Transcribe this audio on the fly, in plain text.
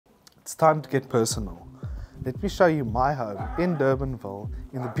It's time to get personal. Let me show you my home in Durbanville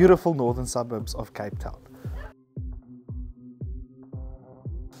in the beautiful northern suburbs of Cape Town.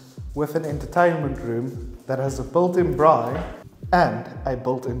 With an entertainment room that has a built-in braai and a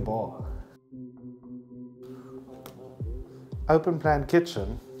built-in bar. Open plan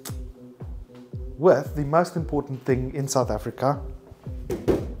kitchen with the most important thing in South Africa,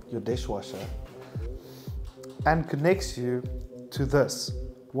 your dishwasher, and connects you to this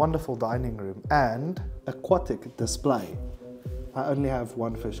wonderful dining room and aquatic display. I only have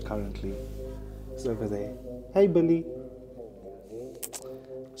one fish currently. It's over there. Hey Billy.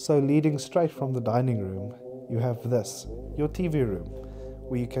 So leading straight from the dining room, you have this, your TV room,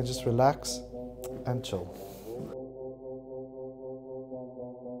 where you can just relax and chill.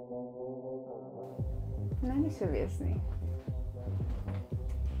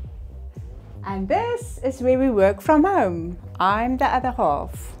 And this is where we work from home. I'm the other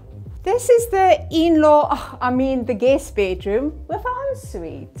half. This is the the guest bedroom with an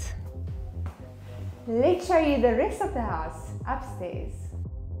ensuite. Let's show you the rest of the house upstairs.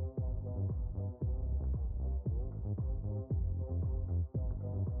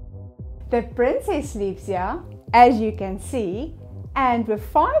 The princess sleeps here, as you can see, and with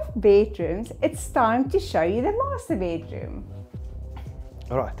 5 bedrooms, it's time to show you the master bedroom.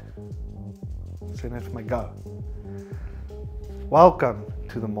 Alright, so that's my go. Welcome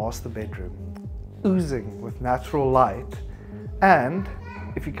to the master bedroom, oozing with natural light, and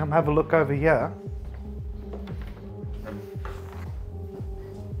if you come have a look over here,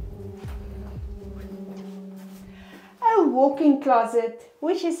 a walk-in closet,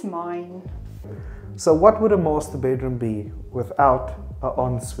 which is mine. So what would a master bedroom be without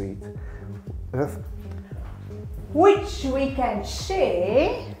an ensuite? Which we can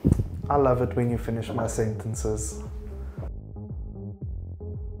share. I love it when you finish my sentences.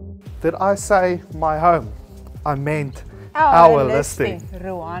 Did I say my home? I meant our listing.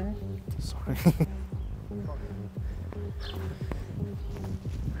 Ruan. Sorry.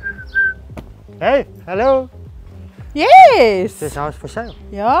 Hey, hello. Yes! This house for sale.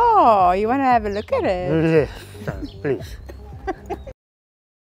 Yeah, you want to have a look at it? Yes, please.